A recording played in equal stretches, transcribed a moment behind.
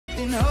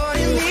been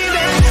holding me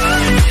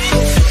back.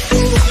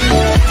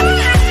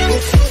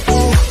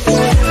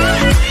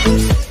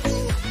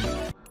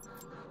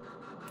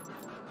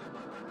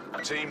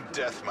 Team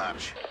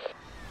deathmatch.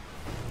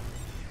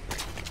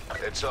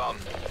 It's on.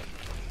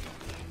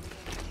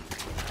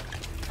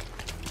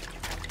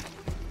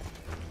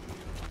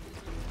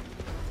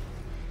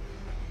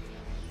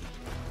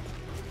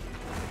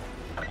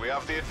 We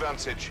have the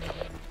advantage.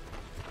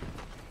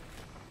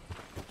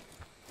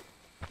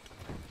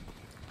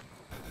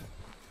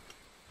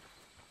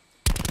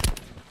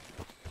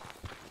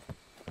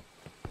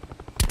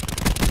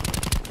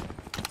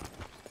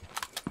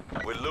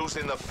 We're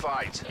losing the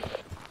fight.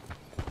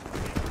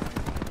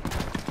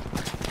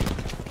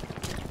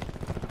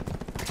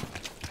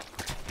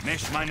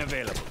 Mesh mine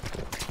available.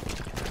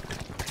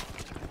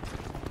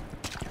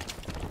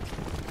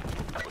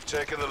 We've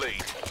taken the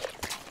lead.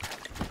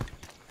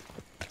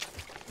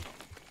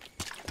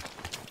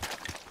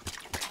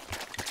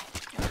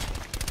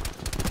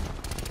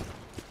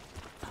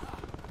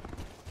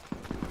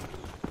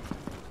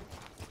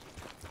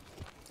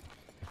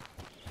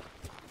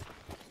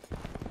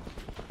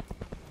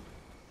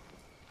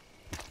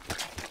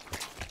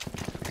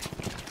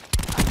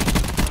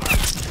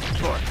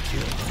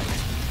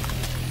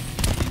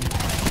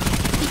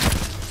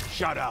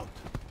 Shot out.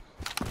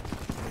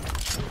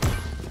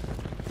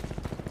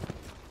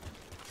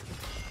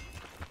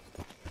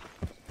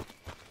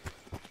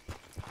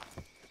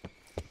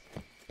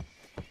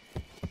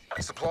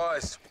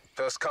 Supplies.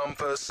 First come,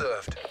 first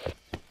served.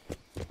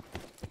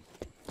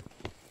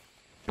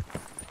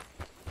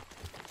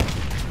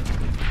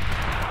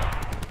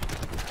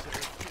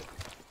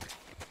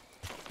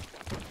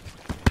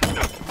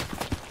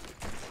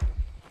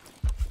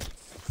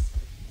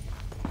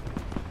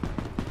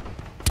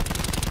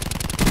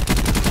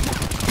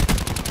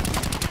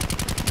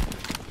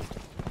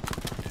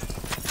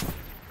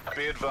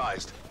 Be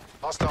advised.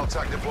 Hostile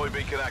TAC deploy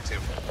beacon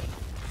active.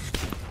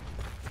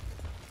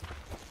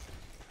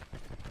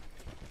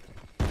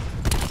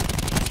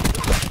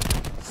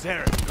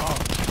 Sarah, gone.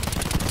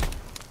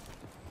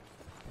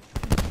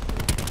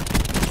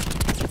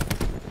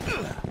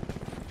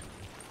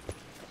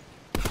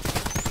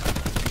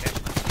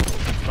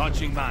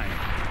 Launching mine.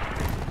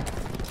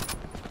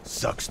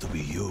 Sucks to be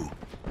you.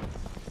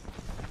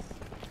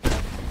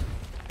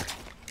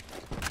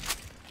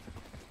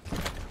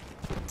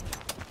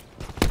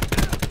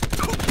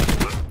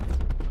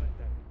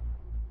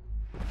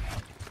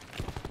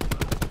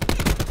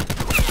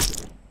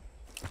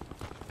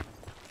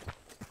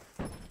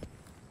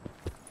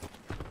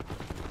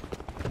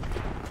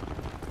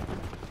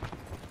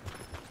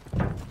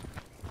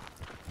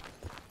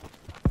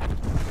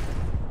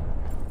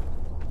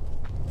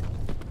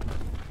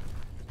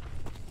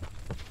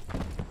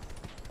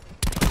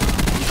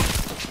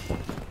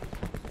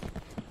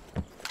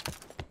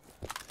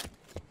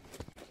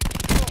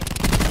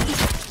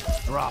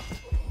 Drop.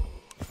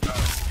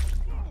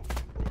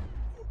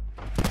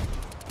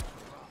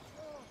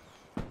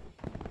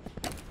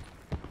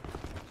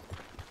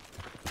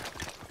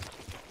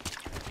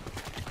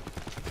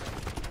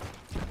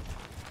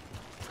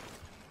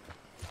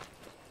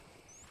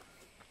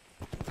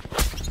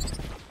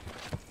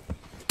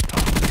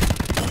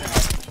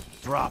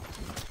 Drop.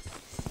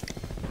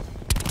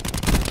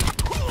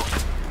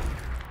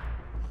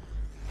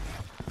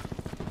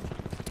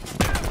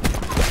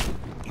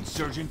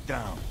 Insurgent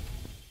down.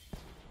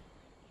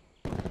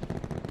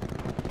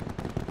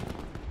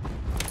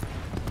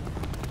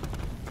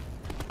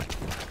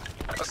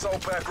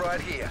 Assault pack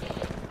right here.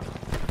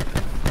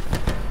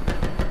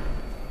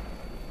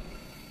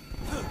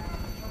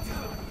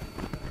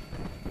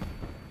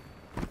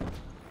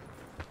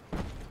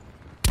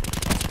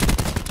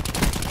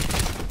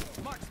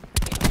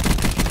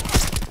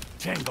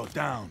 Tango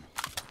down.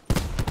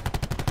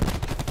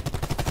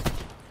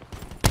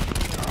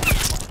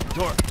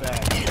 Dork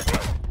bag.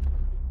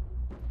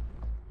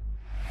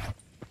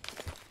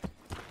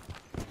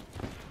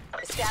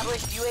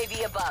 Established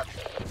UAV above.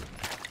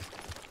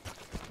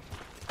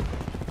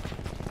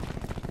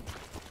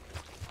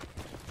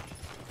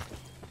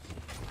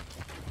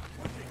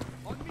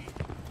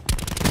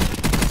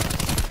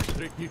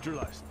 Threat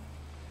neutralized.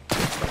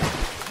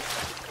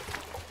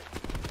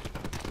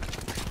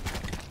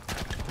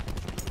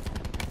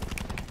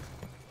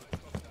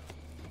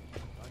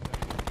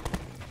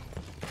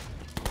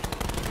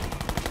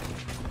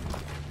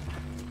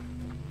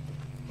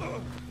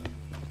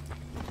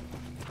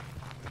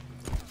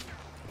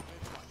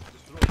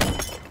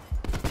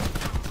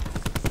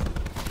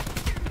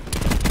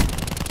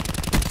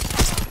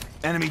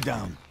 Enemy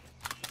down.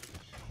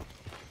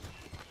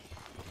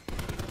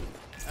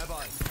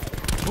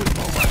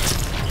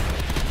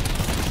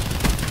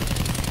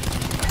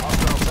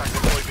 Hostile TAC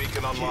deploy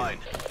beacon online.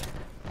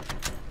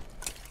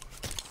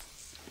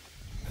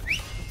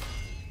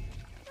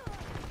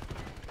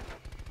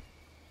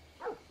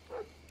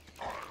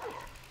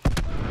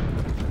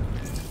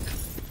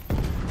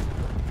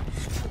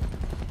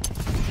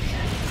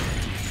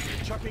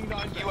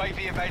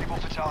 UAV available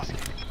for tasking.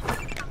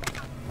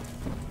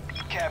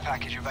 care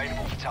package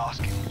available for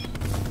tasking.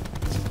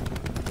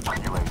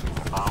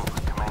 UAV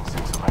above,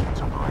 commencing surveillance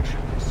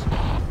operations.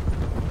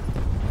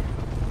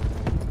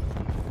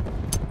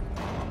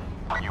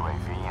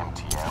 UAV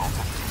MTL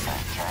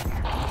 50% check.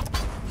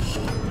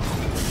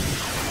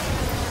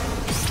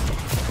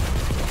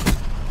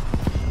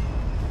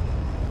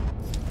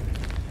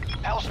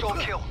 Hellstorm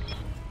kill.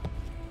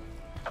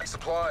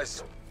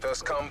 Supplies.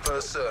 First come,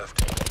 first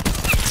served.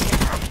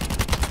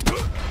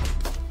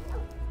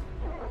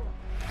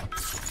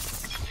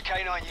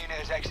 K9 unit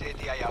has exited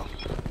the AO.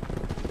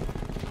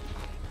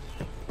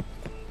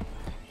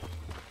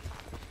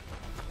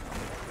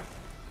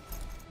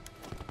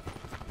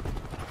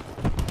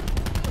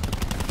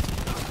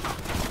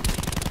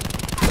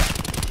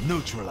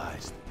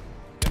 Neutralized.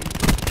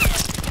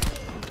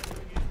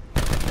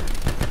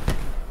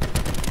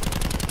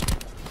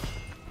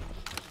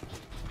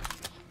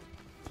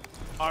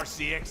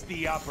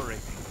 RCXD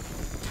operating.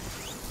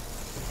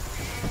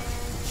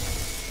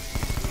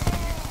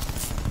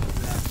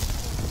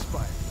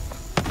 Expired.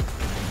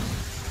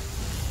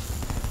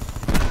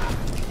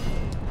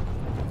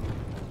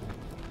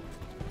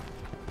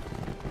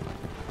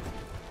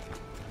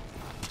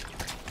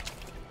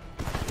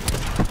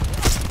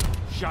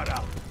 Shut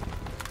up.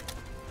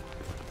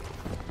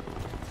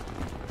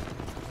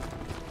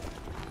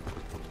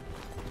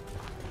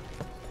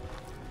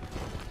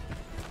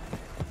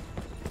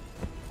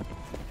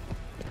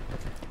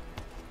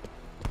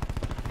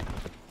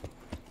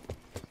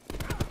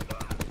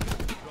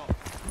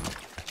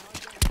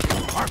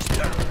 Mark's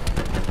terror.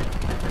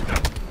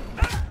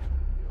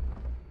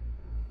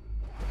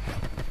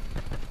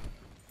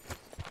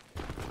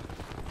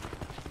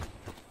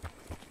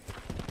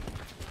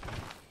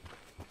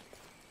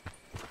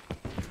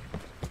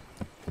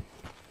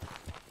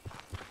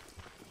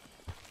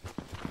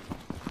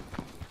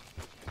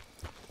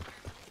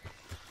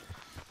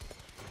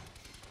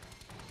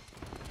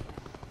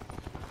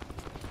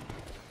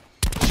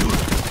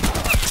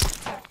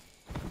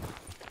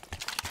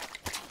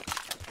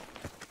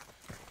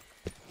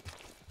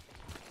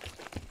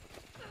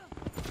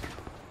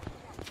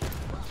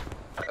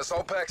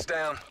 Assault pack's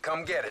down.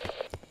 Come get it.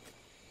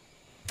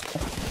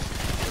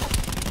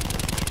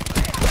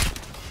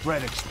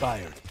 Threat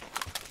expired.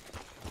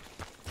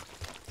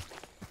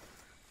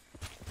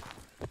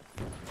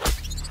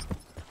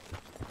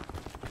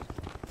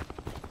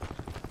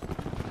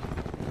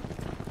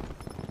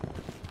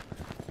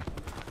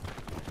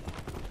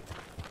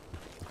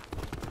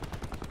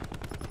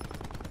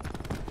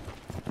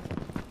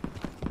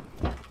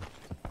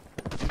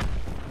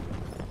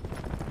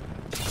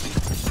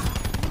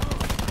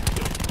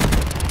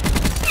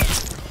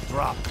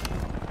 Drop.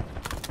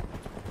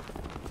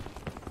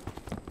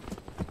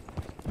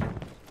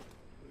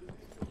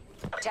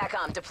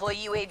 TACOM, deploy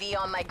UAV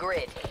on my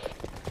grid.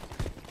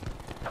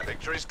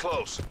 Victory's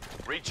close.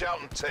 Reach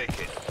out and take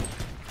it.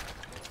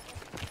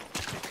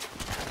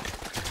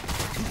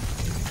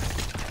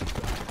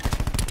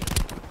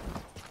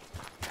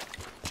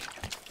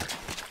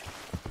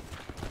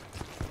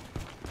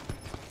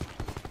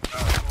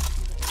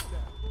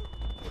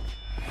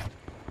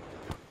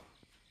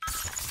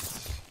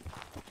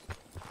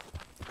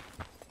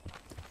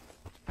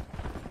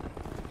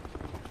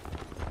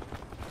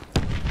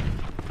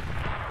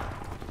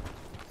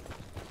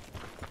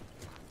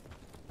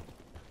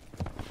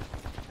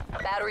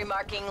 Battery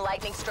marking,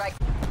 lightning strike.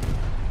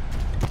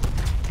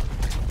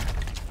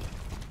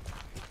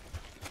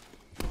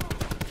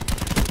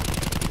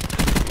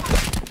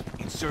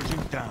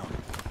 Insurgent down.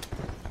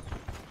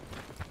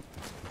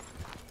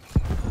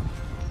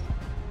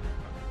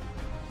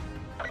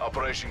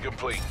 Operation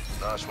complete.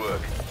 Nice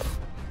work.